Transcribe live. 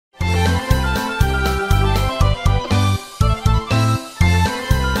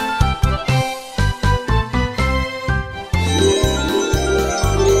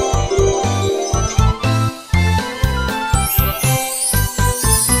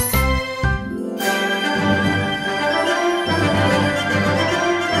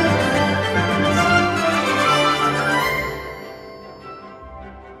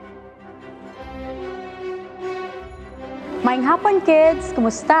Hapon kids!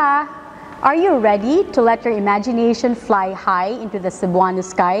 Kumusta? Are you ready to let your imagination fly high into the Cebuano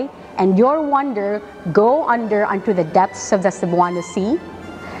sky and your wonder go under onto the depths of the Cebuano Sea?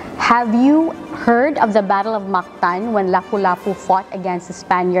 Have you heard of the Battle of Mactan when Lapu-Lapu fought against the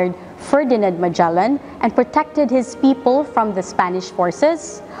Spaniard Ferdinand Magellan and protected his people from the Spanish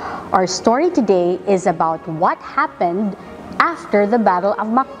forces? Our story today is about what happened after the Battle of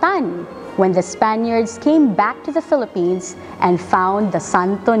Mactan, when the Spaniards came back to the Philippines and found the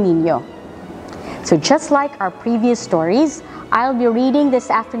Santo Niño. So just like our previous stories, I'll be reading this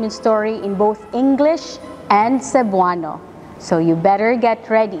afternoon's story in both English and Cebuano. So you better get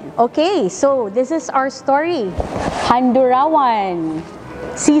ready. Okay, so this is our story. Handurawan,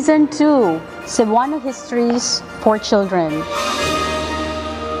 Season 2, Cebuano Histories for Children.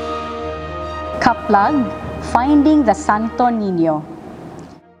 Kaplag, Finding the Santo Niño.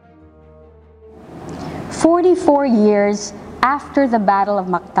 44 years after the Battle of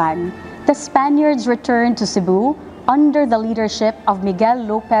Mactan, the Spaniards returned to Cebu under the leadership of Miguel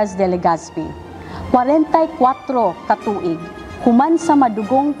López de Legazpi. 44 katuig, human sa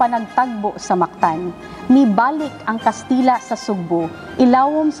madugong panagtagbo sa Mactan, mibalik ang Kastila sa Sugbo,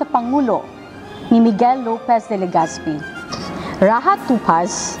 ilawom sa Pangulo ni Miguel López de Legazpi. Raha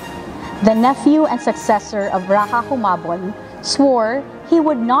Tupas, the nephew and successor of Raha Humabon, swore he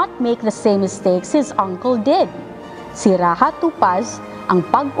would not make the same mistakes his uncle did. Si Raha Tupas ang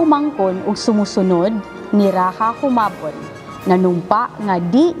pag-umangkon ug sumusunod ni Raha Humabon. Nanumpa nga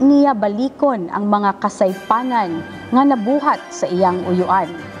di niya balikon ang mga kasaypanan nga nabuhat sa iyang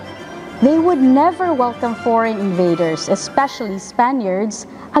uyuan. They would never welcome foreign invaders, especially Spaniards,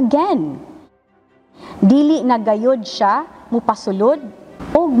 again. Dili na gayod siya mupasulod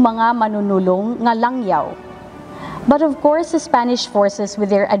og mga manunulong nga langyaw. But of course, the Spanish forces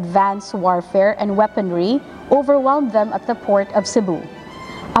with their advanced warfare and weaponry overwhelmed them at the port of Cebu.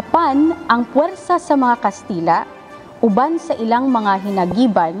 Apan, ang puwersa sa mga Kastila, uban sa ilang mga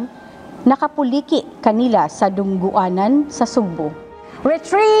hinagiban, nakapuliki kanila sa dungguanan sa Sugbo.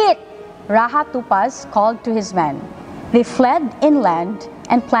 Retreat! Raha Tupas called to his men. They fled inland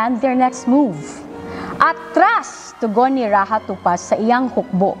and planned their next move. Atras! Tugon ni Raha Tupas sa iyang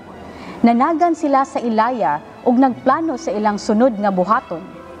hukbo. Nanagan sila sa Ilaya ug nagplano sa ilang sunod nga buhaton.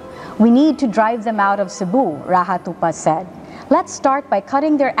 We need to drive them out of Cebu, Raha Tupas said. Let's start by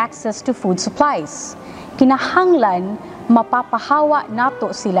cutting their access to food supplies. Kinahanglan mapapahawa nato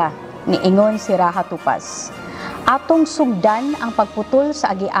sila, niingon si Raha Tupas. Atong sugdan ang pagputol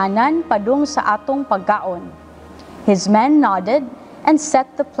sa agianan padung sa atong pagkaon. His men nodded and set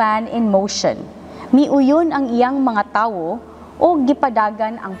the plan in motion. Miuyon ang iyang mga tawo o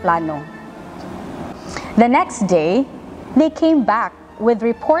gipadagan ang plano. The next day, they came back with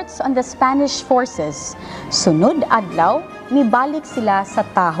reports on the Spanish forces. Sunod adlaw, mibalik sila sa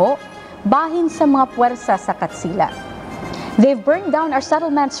Taho, bahin sa mga puwersa sa Katsila. They've burned down our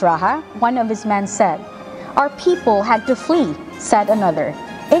settlements, Raha, one of his men said. Our people had to flee, said another.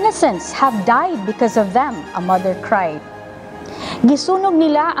 Innocents have died because of them, a mother cried. Gisunog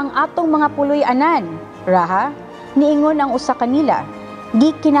nila ang atong mga puloy-anan, Raha, niingon ang usa kanila.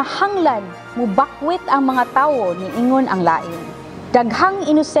 Di kinahanglan mubakwit ang mga tawo, niingon ang lain. Daghang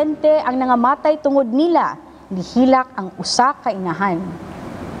inosente ang nangamatay tungod nila, nihilak ang usa ka inahan.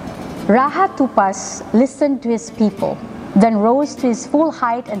 Raha Tupas listened to his people, then rose to his full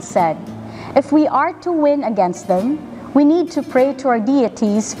height and said, if we are to win against them, we need to pray to our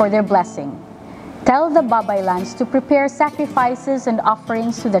deities for their blessing. Tell the Babaylans to prepare sacrifices and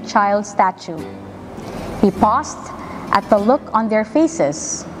offerings to the child statue. He paused at the look on their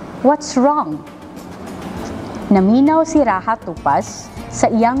faces. What's wrong? Naminaw si Raha Tupas sa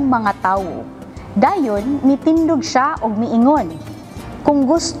iyang mga tawo. Dayon, mitindog siya og miingon. Kung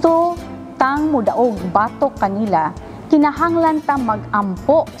gusto tang mudaog batok kanila, kinahanglan ta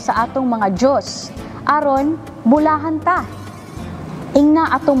mag-ampo sa atong mga Diyos, aron bulahan ta.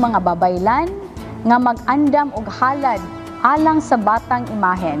 Ingna atong mga babaylan nga mag-andam og halad alang sa batang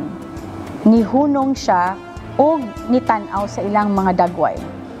imahen. Nihunong siya og nitanaw sa ilang mga dagway.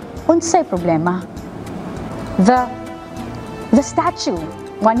 Unsay problema? The statue,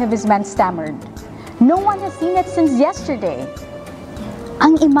 one of his men stammered. No one has seen it since yesterday.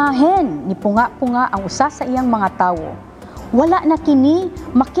 Ang imahen, ni punga-punga ang usa sa iyang mga tawo. Wala na kini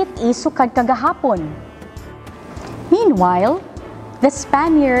makit-i sukad kagahapon. Meanwhile, the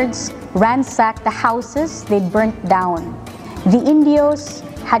Spaniards ransacked the houses they'd burnt down. The Indios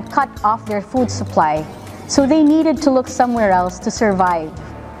had cut off their food supply, so they needed to look somewhere else to survive.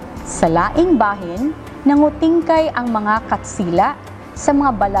 Sa laing bahin, nangutingkay ang mga Katsila sa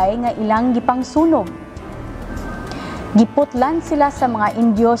mga balay nga ilang gipangsunog. Giputlan sila sa mga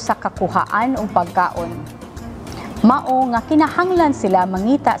Indio sa kakuhaan o pagkaon. Mao nga kinahanglan sila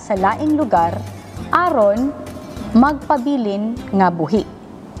mangita sa laing lugar aron magpabilin nga buhi.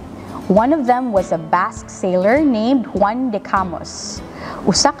 One of them was a Basque sailor named Juan de Camus.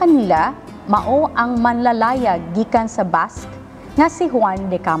 Usa kanila mao ang manlalayag gikan sa Basque nga si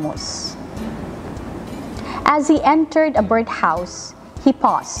Juan de Camus. As he entered a burnt house, he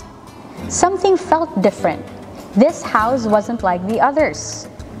paused. Something felt different. This house wasn't like the others.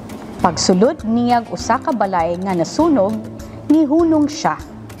 Pagsulod niyag usa ka balay nga nasunog, nihunong siya.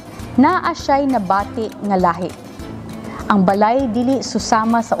 Naa siya'y nabati nga lahi. Ang balay dili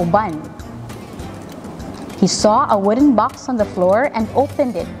susama sa uban. He saw a wooden box on the floor and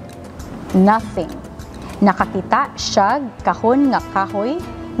opened it. Nothing. Nakakita siya kahon nga kahoy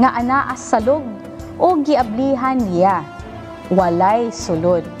nga anaa salog o giablihan niya. Walay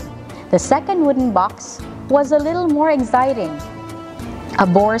sulod. The second wooden box was a little more exciting. A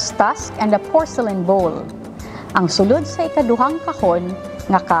boar's tusk and a porcelain bowl. Ang sulod sa ikaduhang kahon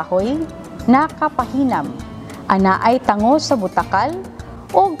nga kahoy nakapahinam. Anaay tango sa butakal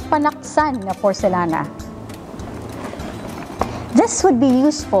o panaksan nga porselana. This would be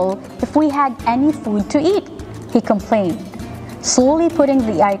useful if we had any food to eat, he complained, slowly putting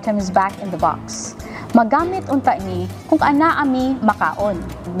the items back in the box. Magamit unta ni kung ana ami makaon,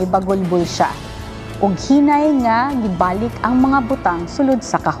 gibagulbul siya. Ug hinay nga gibalik ang mga butang sulod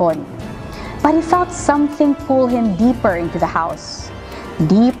sa kahon. But he felt something pull him deeper into the house.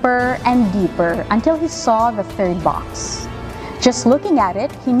 Deeper and deeper until he saw the third box. Just looking at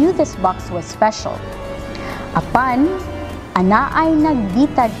it, he knew this box was special. Apan, anaay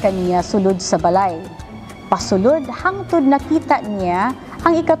nagbitad kaniya sulod sa balay. Pasulod hangtod nakita niya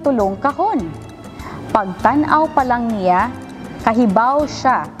ang ikatulong kahon. Pagtanaw pa lang niya, kahibaw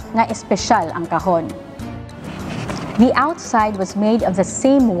siya nga espesyal ang kahon. The outside was made of the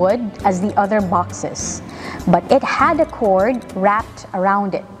same wood as the other boxes, but it had a cord wrapped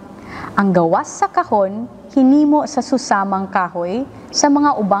around it. Ang gawas sa kahon, hinimo sa susamang kahoy sa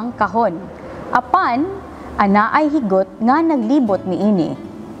mga ubang kahon. Apan, anaay higot nga naglibot niini.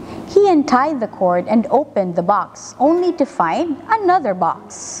 He untied the cord and opened the box, only to find another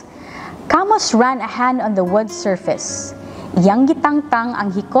box. Camus ran a hand on the wood surface. Iyang gitangtang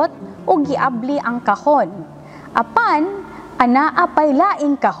ang hikot o giabli ang kahon. Apan, anaa pay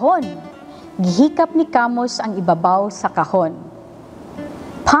laing kahon. Gihikap ni Camus ang ibabaw sa kahon.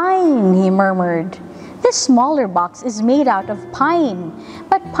 Pine, he murmured. This smaller box is made out of pine,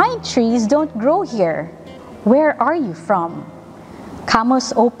 but pine trees don't grow here. Where are you from?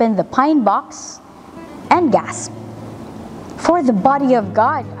 Camus opened the pine box and gasped. For the body of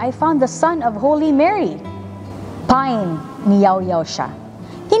God, I found the Son of Holy Mary. Pine, niyaw-yaw siya.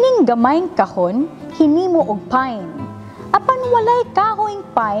 Kining gamayng kahon, hinimo og pine. Apan walay kahoyng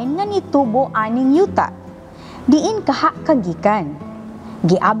pine nga nitubo aning yuta. Diin kaha kagikan.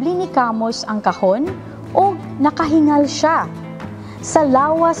 Giabli ni Camus ang kahon o nakahingal siya. Sa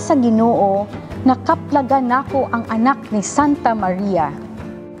lawas sa Ginoo, nakaplagan nako ang anak ni Santa Maria.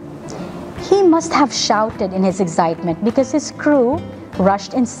 He must have shouted in his excitement because his crew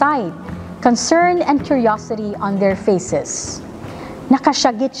rushed inside, concern and curiosity on their faces.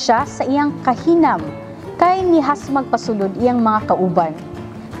 Nakasyagit siya sa iyang kahinam kay nihas magpasulod iyang mga kauban,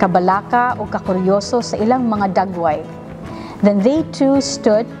 kabalaka o kakuryoso sa ilang mga dagway. Then they too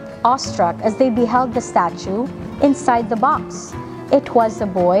stood awestruck as they beheld the statue inside the box. It was a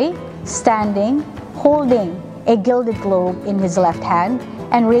boy standing, holding a gilded globe in his left hand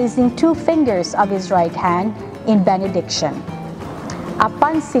and raising 2 fingers of his right hand in benediction.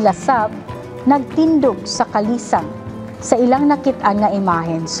 Apan sila sab, nagtindog sa kalisang sa ilang nakitaan nga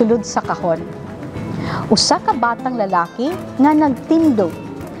imahen sulod sa kahon. Usa ka batang lalaki nga nagtindog,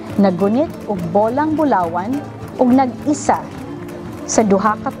 nagunit og bolang bulawan ug nag-isa sa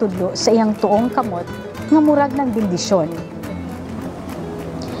duha ka tudlo sa iyang tuong kamot nga murag ng bendisyon.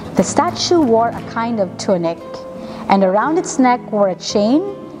 The statue wore a kind of tunic, and around its neck were a chain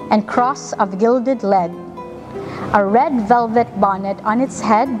and cross of gilded lead. A red velvet bonnet on its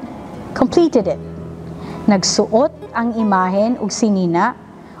head completed it. Nagsuot ang imahen og sinina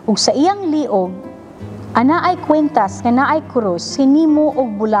ug sa iyang liog anaay kwentas nga naay krus hinimo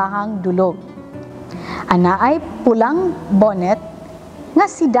og bulahang dulog. Anaay pulang bonnet nga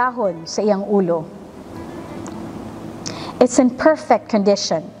sidahon sa iyang ulo. It's in perfect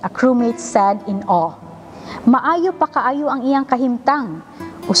condition, a crewmate said in awe. Maayo pa kaayo ang iyang kahimtang,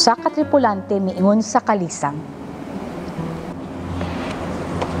 usa ka tripulante miingon sa kalisang.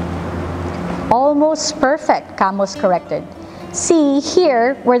 Almost perfect, Camus corrected. See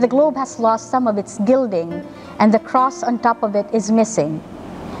here where the globe has lost some of its gilding and the cross on top of it is missing.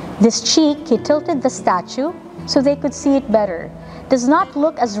 This cheek, he tilted the statue so they could see it better, does not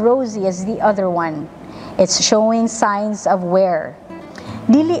look as rosy as the other one. It's showing signs of wear.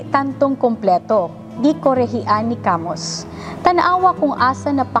 Dili tantong kompleto, di korehian ni Kamos. Tanawa kung asa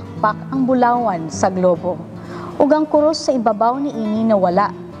napakpak ang bulawan sa globo, ug ang kuros sa ibabaw ni ini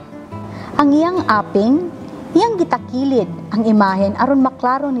nawala. Ang iyang aping, iyang gitakilid ang imahen aron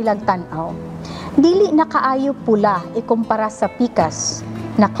maklaro nilang tanaw. Dili nakaayo pula ikumpara sa pikas,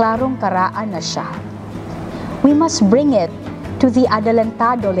 na klarong karaan na siya. We must bring it to the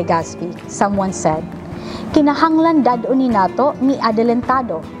adelantado Legazpi, someone said. Kinahanglan dadon ni nato mi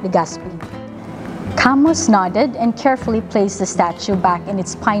adelantado Legazpi. Kamos nodded and carefully placed the statue back in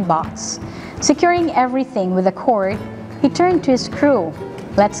its pine box. Securing everything with a cord, he turned to his crew.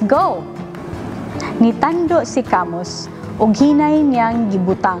 Let's go! Nitando si Kamos ug hinay niyang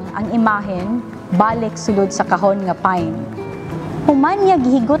gibutang ang imahen balik sulod sa kahon nga pine. Human niya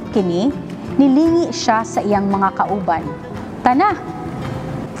gihigot kini, nilingi siya sa iyang mga kauban. Tana!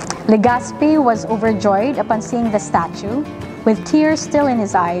 Legazpi was overjoyed upon seeing the statue. With tears still in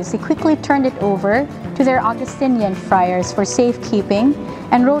his eyes, he quickly turned it over to their Augustinian friars for safekeeping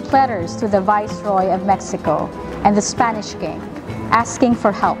and wrote letters to the Viceroy of Mexico and the Spanish king, asking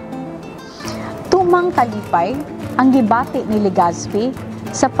for help. Tumang talipay ang gibati ni Legazpi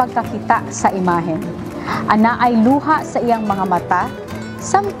sa pagkakita sa imahen. Ana ay luha sa iyang mga mata,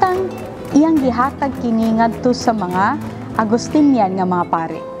 samtang iyang gihatag kini ngadto sa mga Agustinian nga mga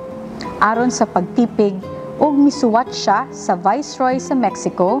pare. Aron sa pagtipig ug misuwat siya sa Viceroy sa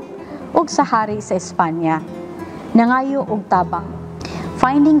Mexico ug sa Hari sa Espanya. Nangayo og tabang.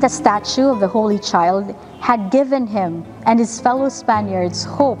 Finding the statue of the Holy Child had given him and his fellow Spaniards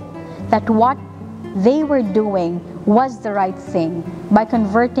hope that what they were doing was the right thing by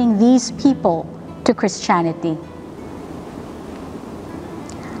converting these people to Christianity.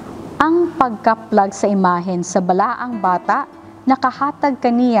 Ang pagkaplag sa imahen sa balaang bata nakahatag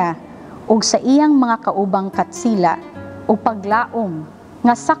kaniya ug sa iyang mga kaubang katsila o paglaom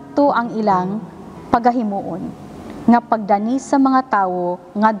nga sakto ang ilang pagahimuon nga pagdani sa mga tawo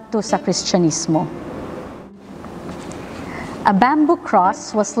ngadto sa Kristyanismo. A bamboo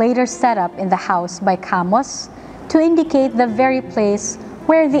cross was later set up in the house by Kamos to indicate the very place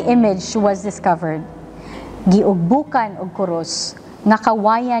where the image was discovered. Giugbukan og kuros nga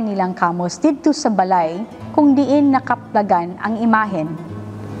kawayan nilang Kamos didto sa balay kung diin nakaplagan ang imahen.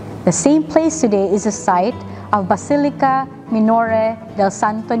 The same place today is the site of Basilica Minore del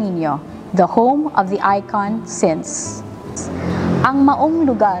Santo Niño, the home of the icon since. Ang maong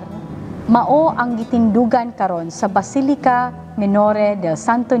lugar, mao ang gitindugan karon sa Basilica Minore del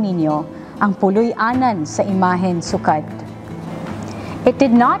Santo Niño, ang puloy-anan sa imahen sukad. It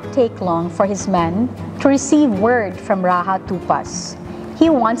did not take long for his men to receive word from Raha Tupas. He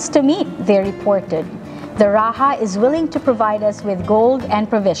wants to meet, they reported. The Raha is willing to provide us with gold and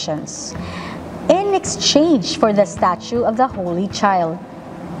provisions in exchange for the statue of the Holy Child.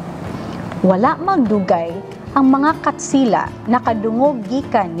 Wala magdugay ang mga katsila na kadungog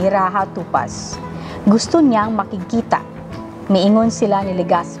gikan ni Raha Tupas. Gusto niyang makikita. Miingon sila ni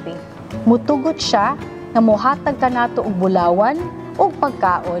Legazpi. Mutugot siya na mohatag kanato og bulawan o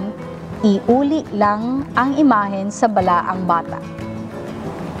pagkaon, iuli lang ang imahen sa balaang bata.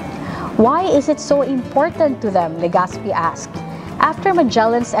 Why is it so important to them? Legazpi asked. After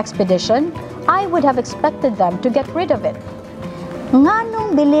Magellan's expedition, I would have expected them to get rid of it.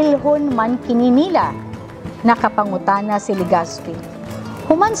 Nganong bililhon man kini nila? Nakapangutana si Legazpi.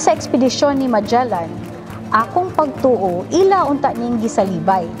 Human sa ekspedisyon ni Magellan, akong pagtuo ila unta ning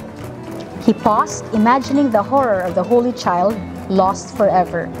gisalibay. He paused, imagining the horror of the Holy Child lost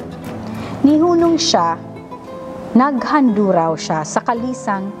forever. Nihunong siya, naghanduraw siya sa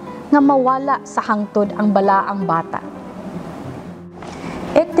kalisang nga mawala sa hangtod ang balaang bata.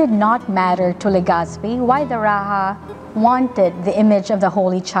 It did not matter to Legazpi why the Raha wanted the image of the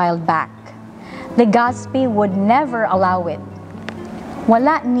Holy Child back. Legazpi would never allow it.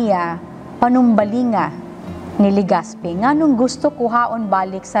 Wala niya panumbalinga ni Legazpi nganong gusto kuhaon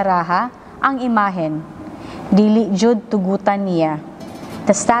balik sa Raha ang imahen. Dili jud tugutan niya.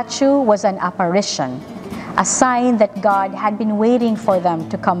 The statue was an apparition, a sign that God had been waiting for them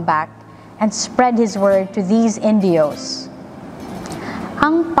to come back and spread His word to these Indios.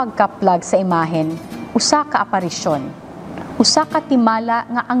 Ang pagkaplag sa imahen, usa ka aparisyon, usa ka timala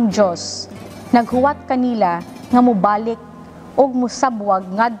nga ang Dios naghuwat kanila nga mubalik og musabwag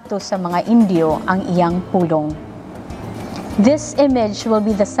ngadto sa mga Indio ang iyang pulong. This image will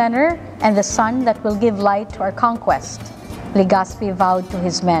be the center and the sun that will give light to our conquest. Legazpi vowed to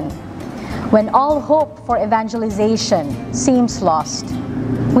his men. When all hope for evangelization seems lost,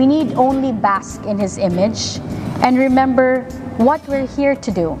 we need only bask in his image and remember what we're here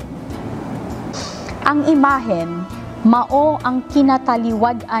to do. Ang imahen, mao ang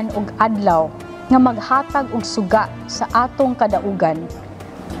kinataliwad-an og adlaw nga maghatag og suga sa atong kadaugan.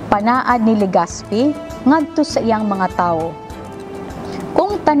 Panaad ni Legazpi ngadto sa iyang mga tawo.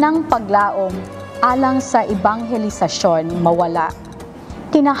 Kung tanang paglaom alang sa ebanghelisasyon mawala,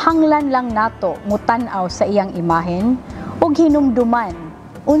 kinahanglan lang nato mutan-aw sa iyang imahen ug hinumduman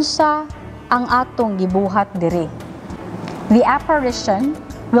unsa ang atong gibuhat diri. The apparition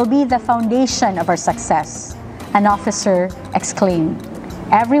will be the foundation of our success, an officer exclaimed.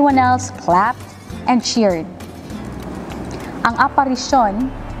 Everyone else clapped and cheered. Ang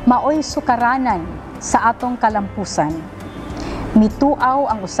aparisyon maoy sukaranan sa atong kalampusan. Mituaw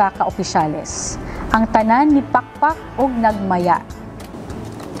ang usa ka opisyales. Ang tanan ni pakpak og nagmaya.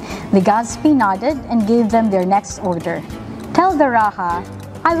 Legazpi nodded and gave them their next order. Tell the Raha,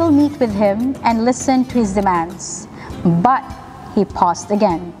 I will meet with him and listen to his demands. But, he paused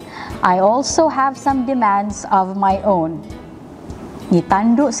again, I also have some demands of my own.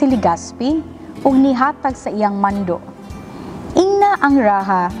 Nitando si Legazpi ug nihatag sa iyang mando. Ingna ang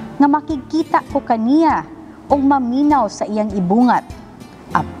Raha nga makikita ko kaniya ug maminaw sa iyang ibungat.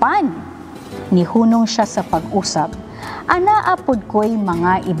 Apan, nihunong siya sa pag-usab. Anaapod ko'y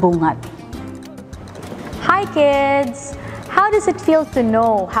mga ibungat. Hi kids! How does it feel to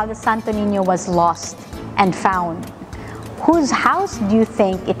know how the Santo Niño was lost and found? Whose house do you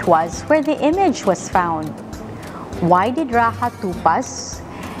think it was where the image was found? Why did Raha Tupas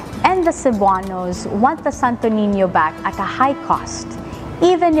and the Cebuanos want the Santo Niño back at a high cost,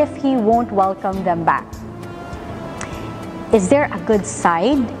 even if he won't welcome them back? Is there a good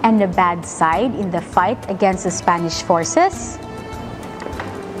side and a bad side in the fight against the Spanish forces?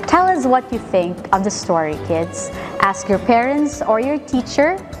 Tell us what you think of the story, kids. Ask your parents or your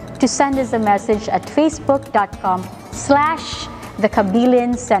teacher to send us a message at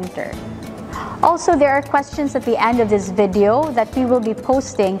facebook.com/thekabilincenter. Also, there are questions at the end of this video that we will be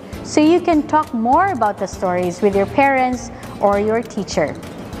posting so you can talk more about the stories with your parents or your teacher.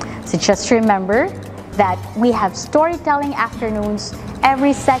 So just remember that we have storytelling afternoons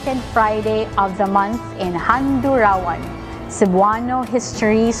every second Friday of the month in Handurawan, Cebuano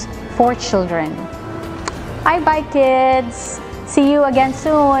Histories for Children. Bye-bye, kids! See you again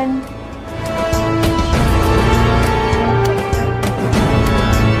soon!